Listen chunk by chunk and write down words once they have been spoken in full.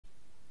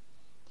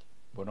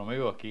Bueno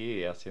amigos,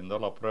 aquí haciendo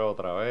la prueba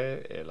otra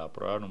vez, la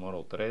prueba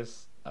número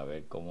 3, a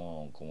ver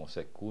cómo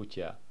se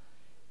escucha.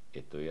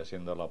 Estoy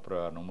haciendo la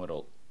prueba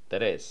número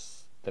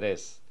 3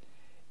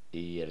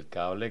 y el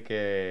cable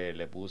que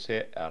le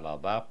puse al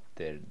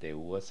adapter de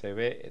USB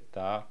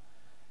está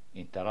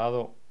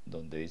instalado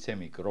donde dice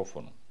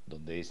micrófono,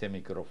 donde dice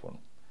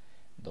micrófono.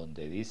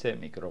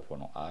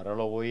 Ahora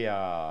lo voy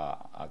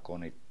a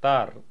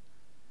conectar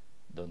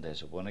donde se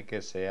supone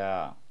que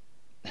sea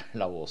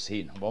la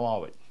bocina. Vamos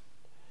a ver.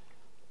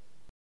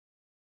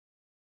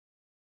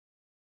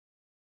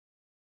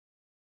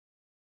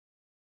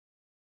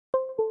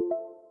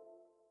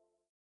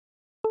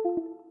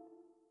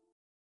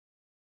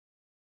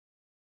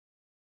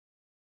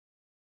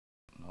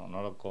 No,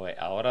 no lo coge.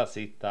 Ahora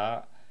sí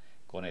está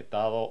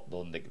conectado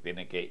donde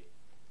tiene que ir.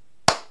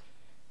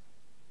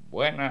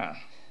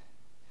 Buenas.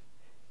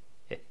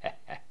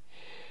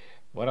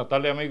 Buenas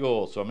tardes,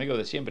 amigo. Su amigo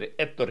de siempre,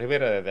 Héctor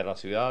Rivera, desde la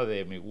ciudad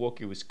de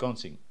Milwaukee,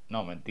 Wisconsin.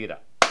 No,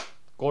 mentira.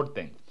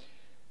 Corten.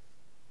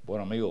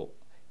 Bueno, amigo,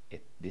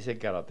 dice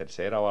que a la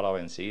tercera va la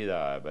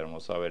vencida.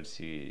 Vamos a ver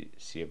si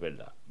es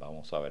verdad.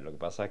 Vamos a ver. Lo que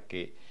pasa es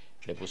que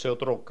le puse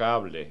otro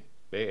cable.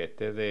 ¿Ve?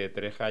 Este es de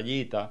 3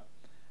 rayitas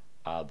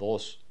a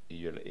 2. Y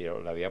yo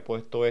le había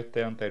puesto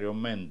este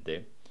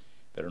anteriormente,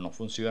 pero no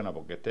funciona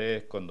porque este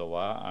es cuando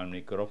va al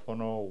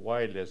micrófono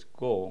wireless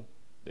Go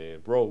de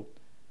Rode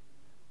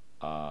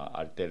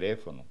al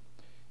teléfono.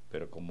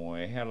 Pero como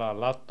es a la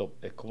laptop,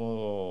 es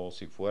como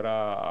si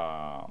fuera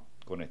a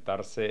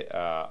conectarse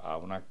a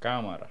una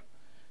cámara.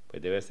 Pues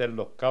debe ser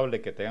los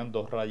cables que tengan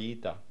 2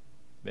 rayitas,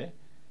 ¿ves?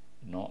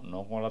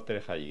 No con las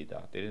 3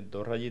 rayitas. Tienen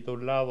 2 rayitas a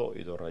un lado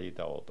y 2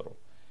 rayitas a otro.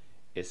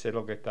 Ese es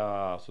lo que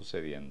está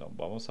sucediendo.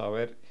 Vamos a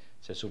ver.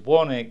 Se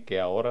supone que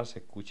ahora se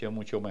escuche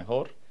mucho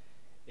mejor.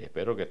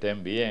 Espero que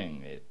estén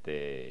bien.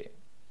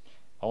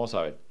 Vamos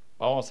a ver.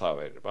 Vamos a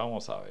ver.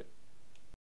 Vamos a ver.